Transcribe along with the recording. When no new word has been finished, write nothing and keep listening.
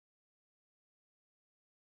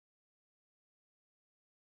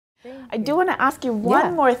I do want to ask you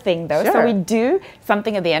one more thing, though. Sure. So we do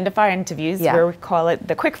something at the end of our interviews where we call it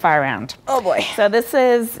the quick fire round. Oh boy. So this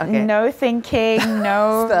is no thinking,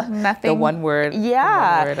 no nothing. The one word.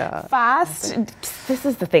 Yeah. The one word, fast. This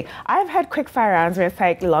is the thing. I've had quick fire rounds where it's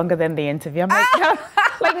like longer than the interview. I'm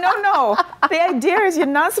like, no. The idea is you're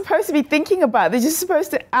not supposed to be thinking about it. You're just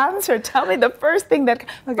supposed to answer. Tell me the first thing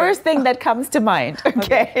that comes to mind.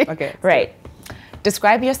 Okay. Okay. Right.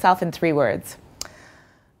 Describe yourself in 3 words.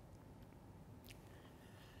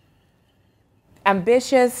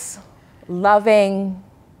 Ambitious, loving,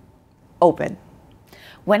 open.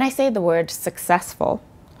 When I say the word successful,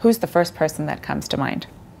 who's the first person that comes to mind?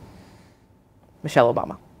 Michelle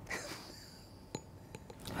Obama.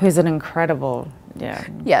 Who's an incredible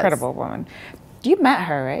woman. You met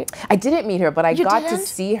her, right? I didn't meet her, but I got to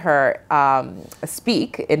see her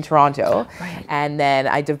speak in Toronto, and then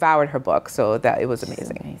I devoured her book, so that it was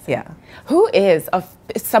amazing. Yeah. Who is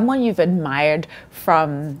someone you've admired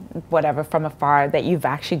from afar that you've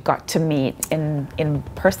actually got to meet in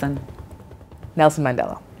person? Nelson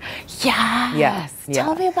Mandela. Yes. Yeah.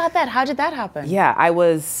 Tell me about that. How did that happen? Yeah, I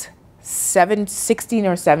was 16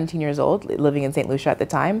 or 17 years old, living in St. Lucia at the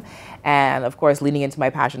time. And of course, leaning into my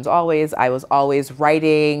passions always. I was always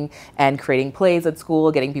writing and creating plays at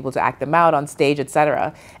school, getting people to act them out on stage,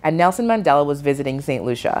 etc. And Nelson Mandela was visiting St.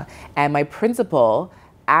 Lucia. And my principal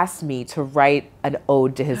asked me to write an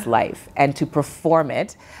ode to his life and to perform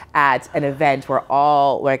it at an event where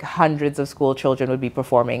hundreds of school children would be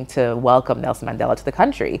performing to welcome Nelson Mandela to the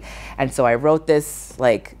country. And so I wrote this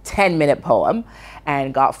 10-minute poem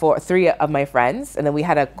and got 3 of my friends, and then we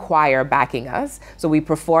had a choir backing us. So we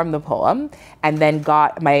performed the poem, and then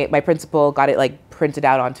got my principal got it printed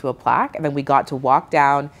out onto a plaque, and then we got to walk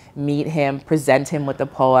down, meet him, present him with the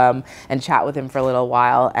poem, and chat with him for a little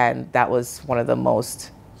while, and that was one of the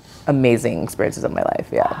most amazing experiences of my life.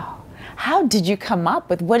 Yeah. Wow. How did you come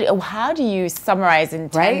up with how do you summarize in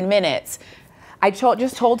 10 minutes? I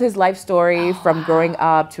just told his life story from growing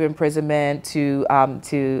up to imprisonment to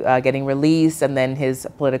getting released, and then his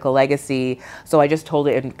political legacy. So I just told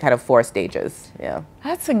it in kind of 4 stages. Yeah.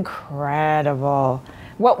 That's incredible.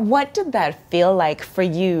 What did that feel like for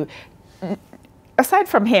you? Aside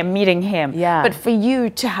from meeting him, but for you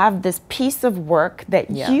to have this piece of work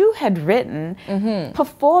that you had written,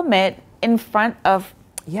 perform it in front of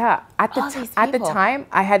at the time,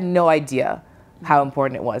 I had no idea how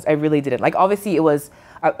important it was. I really didn't. Obviously, it was.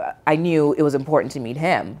 I knew it was important to meet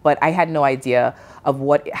him, but I had no idea of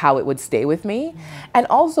how it would stay with me. And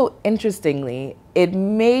also, interestingly, it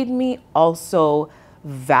made me also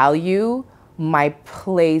value my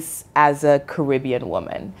place as a Caribbean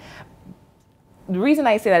woman. The reason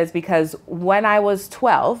I say that is because when I was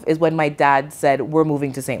 12 is when my dad said, we're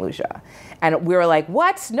moving to St. Lucia. And we were like,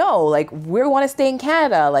 what? No, we want to stay in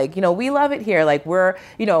Canada. We love it here.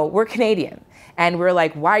 We're Canadian. And we're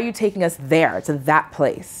like, why are you taking us there, to that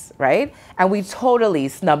place, right? And we totally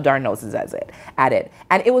snubbed our noses at it.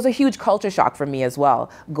 And it was a huge culture shock for me as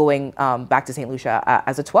well, going back to St. Lucia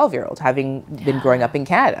as a 12-year-old, having been growing up in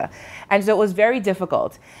Canada. And so it was very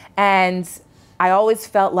difficult. And I always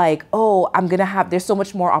felt like, there's so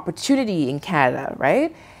much more opportunity in Canada,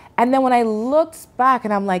 right? And then when I looked back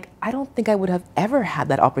and I'm like, I don't think I would have ever had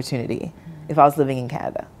that opportunity if I was living in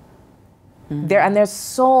Canada. There's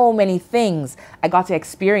so many things I got to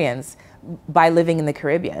experience by living in the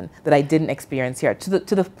Caribbean that I didn't experience here, to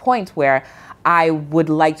the point where I would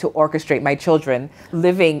like to orchestrate my children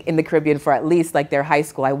living in the Caribbean for at least their high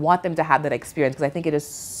school. I want them to have that experience because I think it is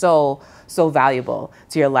so valuable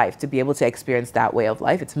to your life to be able to experience that way of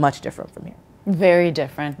life. It's much different from here. Very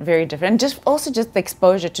different, very different. And just the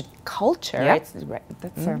exposure to culture. Right?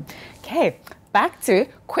 That's okay. Back to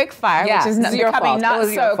quick fire, which is becoming not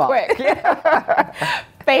so quick.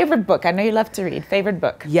 Favorite book? I know you love to read. Favorite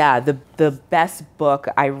book? Yeah, the best book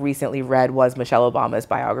I recently read was Michelle Obama's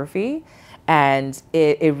biography. And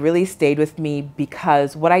it really stayed with me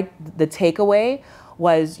because the takeaway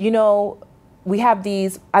was, we have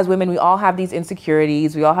these, as women, we all have these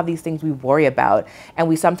insecurities. We all have these things we worry about. And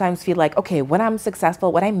we sometimes feel like, okay, when I'm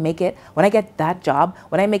successful, when I make it, when I get that job,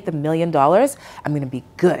 when I make the $1 million, I'm going to be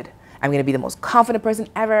good. I'm going to be the most confident person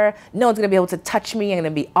ever. No one's going to be able to touch me. I'm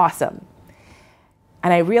going to be awesome.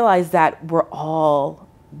 And I realized that we're all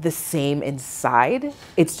the same inside.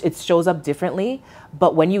 It shows up differently.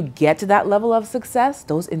 But when you get to that level of success,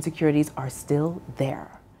 those insecurities are still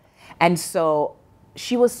there. And so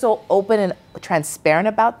she was so open and transparent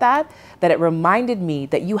about that it reminded me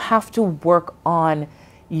that you have to work on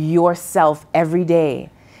yourself every day.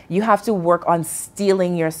 You have to work on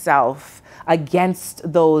steeling yourself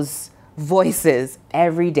against those voices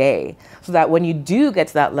every day so that when you do get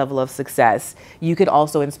to that level of success, you could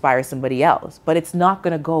also inspire somebody else. But it's not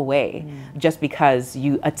going to go away just because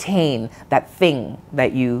you attain that thing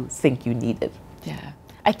that you think you needed. Yeah.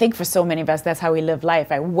 I think for so many of us, that's how we live life.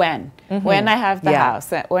 When I have the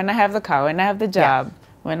house, when I have the car, when I have the job,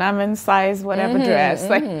 when I'm in size whatever dress,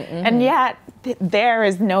 and yet there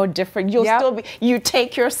is no different. You'll still be. You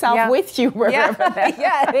take yourself with you wherever.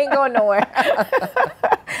 Yeah, it ain't going nowhere.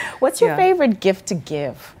 What's your favorite gift to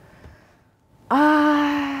give?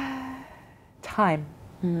 Time.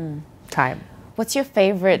 Time. What's your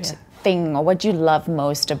favorite thing, or what you love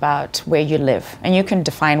most about where you live? And you can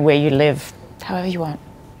define where you live however you want.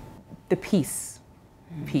 The peace.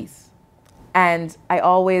 Peace. And I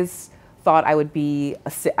always thought I would be,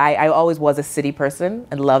 I always was a city person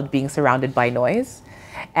and loved being surrounded by noise.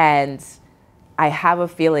 And I have a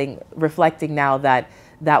feeling, reflecting now, that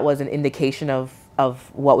that was an indication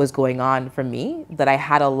of what was going on for me, that I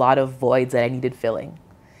had a lot of voids that I needed filling.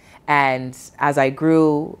 And as I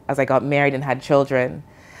grew, as I got married and had children,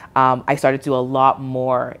 I started to do a lot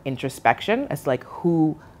more introspection as to like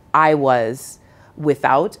who I was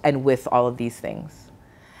without and with all of these things.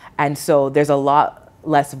 And so there's a lot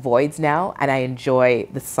less voids now, and I enjoy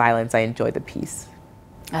the silence, I enjoy the peace.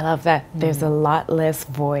 I love that. There's a lot less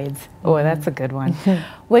voids. Oh, that's a good one.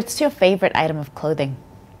 What's your favorite item of clothing?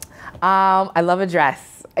 I love a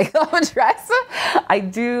dress. I love a dress.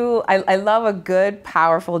 I love a good,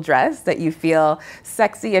 powerful dress that you feel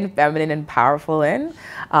sexy and feminine and powerful in.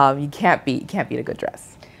 You can't beat a good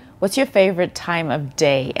dress. What's your favorite time of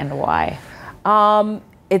day and why?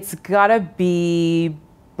 It's gotta be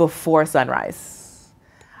before sunrise.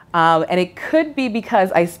 And it could be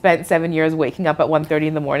because I spent 7 years waking up at 1:30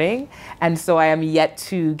 in the morning, and so I am yet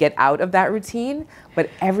to get out of that routine, but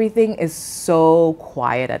everything is so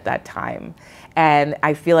quiet at that time. And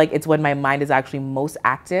I feel like it's when my mind is actually most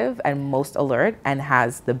active and most alert and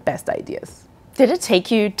has the best ideas. Did it take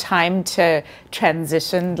you time to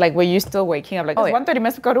transition? Like, were you still waking up? Like, it's 1:30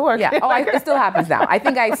 minutes to go to work. Yeah. Oh, it still happens now. I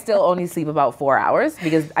think I still only sleep about 4 hours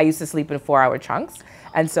because I used to sleep in 4-hour chunks.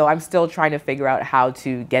 And so I'm still trying to figure out how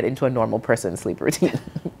to get into a normal person's sleep routine.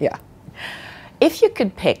 Yeah. If you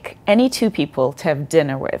could pick any two people to have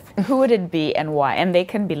dinner with, who would it be and why? And they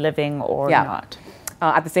can be living or not.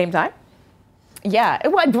 At the same time? Yeah.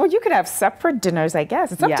 Well, you could have separate dinners, I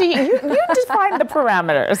guess. It's up to you. You define the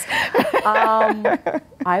parameters.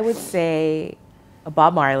 I would say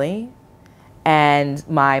Bob Marley and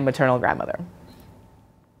my maternal grandmother.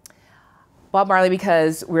 Bob Marley,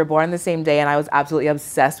 because we were born the same day and I was absolutely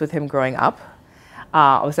obsessed with him growing up.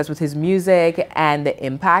 Obsessed with his music and the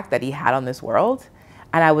impact that he had on this world.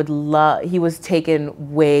 And I would love, he was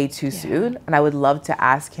taken way too soon, and I would love to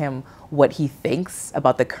ask him what he thinks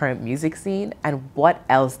about the current music scene and what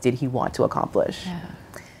else did he want to accomplish. Yeah.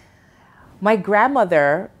 My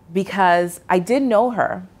grandmother, because I did know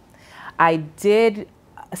her, I did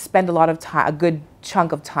spend a lot of time, a good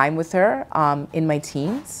chunk of time with her in my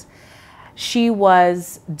teens. She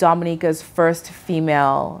was Dominica's first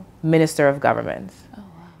female minister of government. Oh,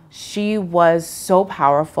 wow. She was so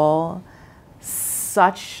powerful,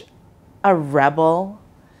 such a rebel,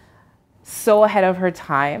 so ahead of her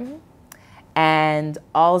time. And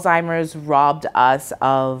Alzheimer's robbed us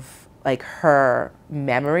of like her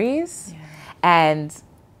memories. Yeah. And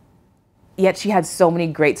yet she had so many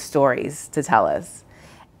great stories to tell us.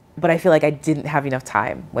 But I feel like I didn't have enough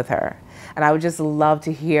time with her. And I would just love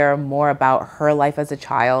to hear more about her life as a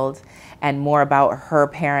child and more about her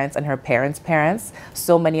parents and her parents' parents.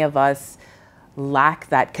 So many of us lack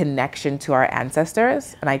that connection to our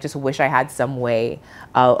ancestors. And I just wish I had some way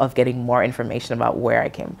of getting more information about where I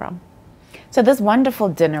came from. So this wonderful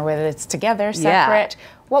dinner, whether it's together, separate,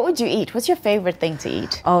 what would you eat? What's your favorite thing to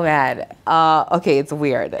eat? Oh man, okay, it's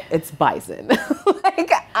weird. It's bison.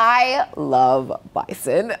 Like, I love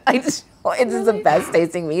bison. It's the best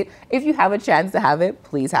tasting meat. If you have a chance to have it,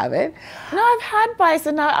 please have it. No, I've had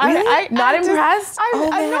bison. Really? Not impressed?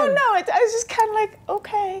 No, it's just kind of like,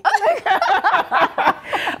 okay.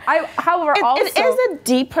 However, it is a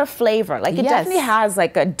deeper flavor. Like, it definitely has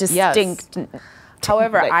like a distinct...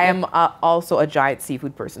 However, I am also a giant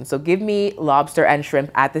seafood person. So give me lobster and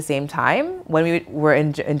shrimp at the same time. When we were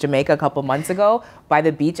in Jamaica a couple months ago by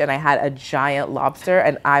the beach, and I had a giant lobster,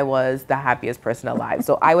 and I was the happiest person alive.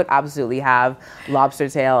 So I would absolutely have lobster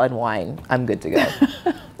tail and wine. I'm good to go.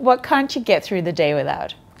 What can't you get through the day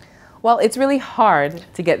without? Well, it's really hard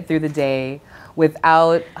to get through the day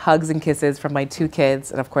without hugs and kisses from my 2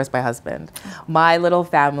 kids and, of course, my husband. My little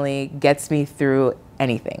family gets me through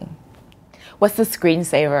anything. What's the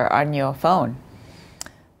screensaver on your phone?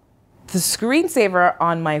 The screensaver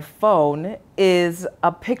on my phone is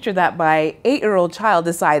a picture that my 8-year-old child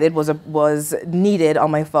decided was needed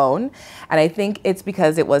on my phone. And I think it's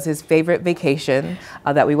because it was his favorite vacation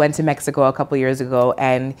that we went to Mexico a couple years ago.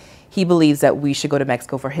 And he believes that we should go to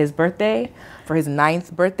Mexico for his birthday, for his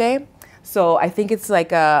 9th birthday. So I think it's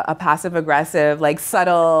like a passive-aggressive, like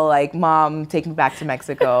subtle, like mom, take me back to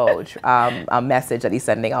Mexico a message that he's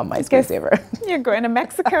sending on my screensaver. You're going to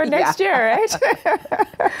Mexico next year, right?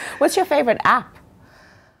 What's your favorite app?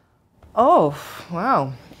 Oh,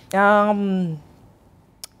 wow.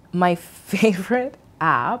 My favorite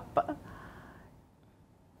app,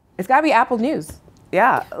 it's gotta be Apple News.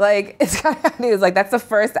 Yeah, like it's gotta be news. Like that's the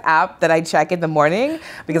first app that I check in the morning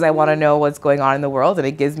because I want to know what's going on in the world, and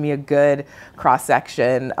it gives me a good cross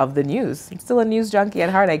section of the news. I'm still a news junkie at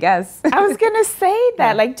heart, I guess. I was gonna say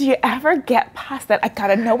that. Like, do you ever get past that? I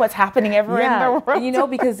gotta know what's happening everywhere in the world. You know,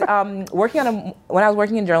 because when I was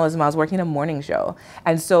working in journalism, I was working a morning show,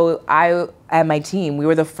 and so I and my team, we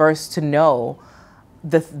were the first to know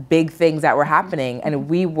the big things that were happening, and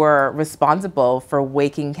we were responsible for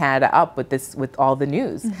waking Canada up with all the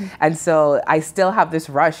news. And so I still have this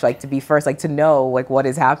rush, like to be first, like to know like what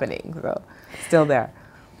is happening. So still there.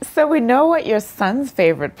 So we know what your son's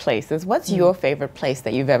favorite place is. What's your favorite place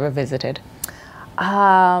that you've ever visited?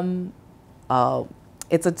 So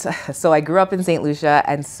I grew up in St. Lucia,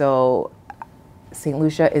 and so St.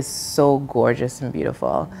 Lucia is so gorgeous and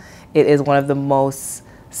beautiful. It is one of the most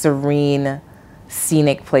serene,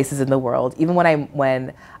 scenic places in the world. Even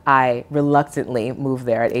when I reluctantly moved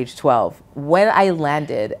there at age 12, when I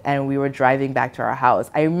landed and we were driving back to our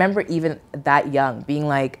house, I remember even that young being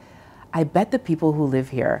like, I bet the people who live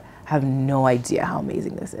here have no idea how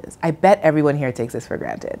amazing this is. I bet everyone here takes this for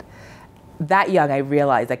granted. That young, I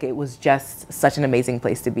realized like it was just such an amazing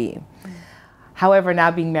place to be. However,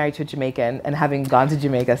 now being married to a Jamaican and having gone to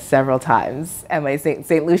Jamaica several times, and my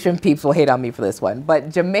St. Lucian peeps will hate on me for this one, but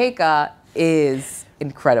Jamaica is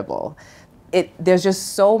incredible. There's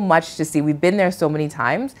just so much to see. We've been there so many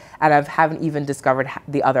times, and I haven't even discovered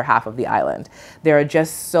the other half of the island. There are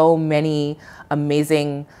just so many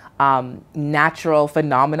amazing natural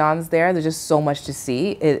phenomenons there. There's just so much to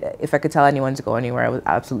see. If I could tell anyone to go anywhere, I would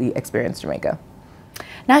absolutely experience Jamaica.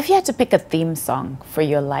 Now, if you had to pick a theme song for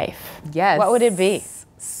your life, yes, what would it be?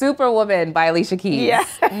 Superwoman by Alicia Keys. Yes.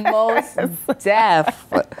 Most deaf.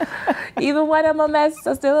 Even when I'm a mess,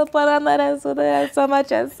 I still put on letters with it so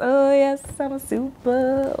much as, oh yes, I'm a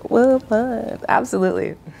superwoman.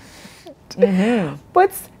 Absolutely.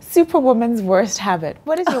 What's Superwoman's worst habit?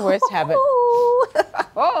 What is your worst habit?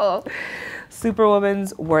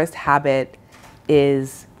 Superwoman's worst habit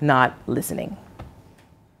is not listening.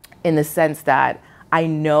 In the sense that I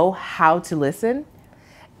know how to listen,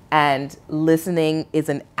 and listening is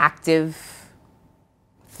an active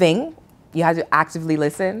thing. You have to actively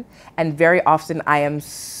listen. And very often I am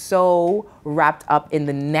so wrapped up in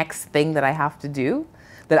the next thing that I have to do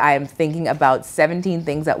that I am thinking about 17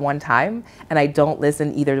 things at one time, and I don't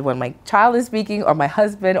listen either when my child is speaking or my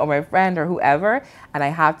husband or my friend or whoever, and I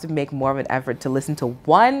have to make more of an effort to listen to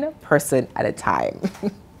one person at a time.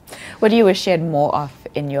 What do you wish you had more of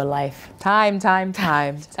in your life? Time.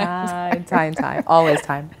 Always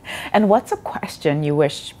time. And what's a question you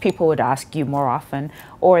wish people would ask you more often,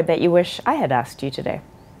 or that you wish I had asked you today?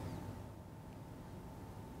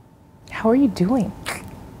 How are you doing?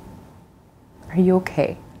 Are you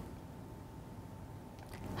okay?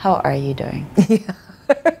 How are you doing?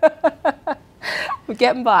 I'm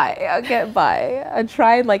getting by. I'm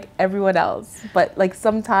trying like everyone else. But like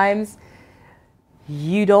sometimes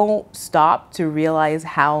you don't stop to realize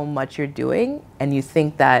how much you're doing, and you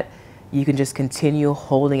think that you can just continue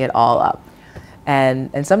holding it all up.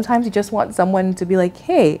 And sometimes you just want someone to be like,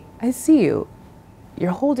 hey, I see you.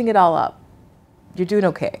 You're holding it all up. You're doing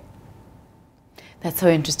okay. That's so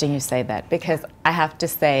interesting you say that, because I have to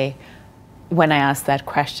say, when I ask that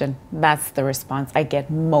question, that's the response I get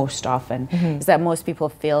most often, is that most people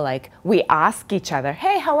feel like we ask each other,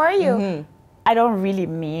 hey, how are you? I don't really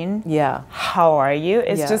mean, how are you?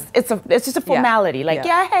 It's just it's a formality. Like,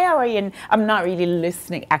 hey, how are you? And I'm not really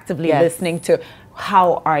listening, actively listening to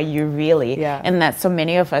how are you really? And that so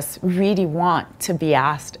many of us really want to be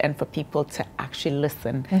asked, and for people to actually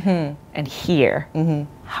listen and hear,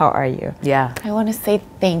 how are you? I want to say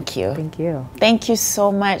thank you. Thank you. Thank you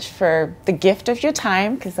so much for the gift of your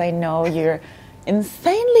time, because I know you're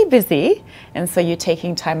insanely busy. And so you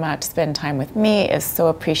taking time out to spend time with me is so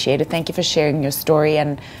appreciated. Thank you for sharing your story.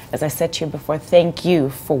 And as I said to you before, thank you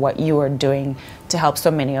for what you are doing to help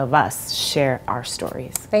so many of us share our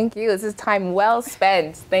stories. Thank you. This is time well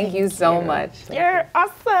spent. Thank you so much. You're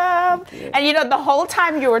awesome. And you know, the whole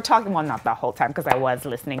time you were talking, well, not the whole time, because I was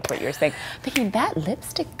listening to what you were saying, thinking that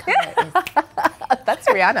lipstick color is... That's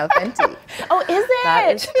Rihanna Fenty. Oh, is it?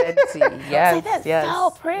 That is Fenty. Yes, that's yes.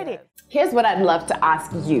 so pretty. Yes. Here's what I'd love to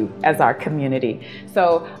ask you as our community.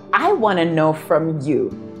 So I want to know from you,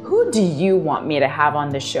 who do you want me to have on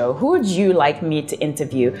the show? Who would you like me to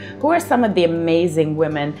interview? Who are some of the amazing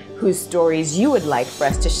women whose stories you would like for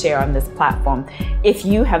us to share on this platform? If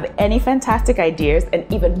you have any fantastic ideas, and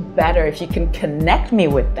even better, if you can connect me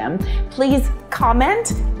with them, please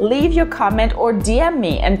comment, leave your comment, or DM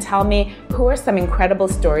me and tell me who are some incredible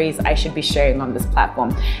stories I should be sharing on this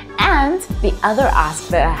platform. And the other ask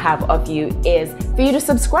that I have of you is for you to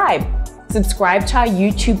subscribe. Subscribe to our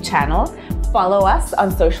YouTube channel. Follow us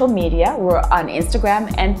on social media. We're on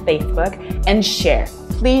Instagram and Facebook, and share.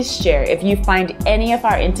 Please share. If you find any of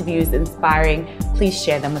our interviews inspiring, please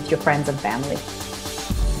share them with your friends and family.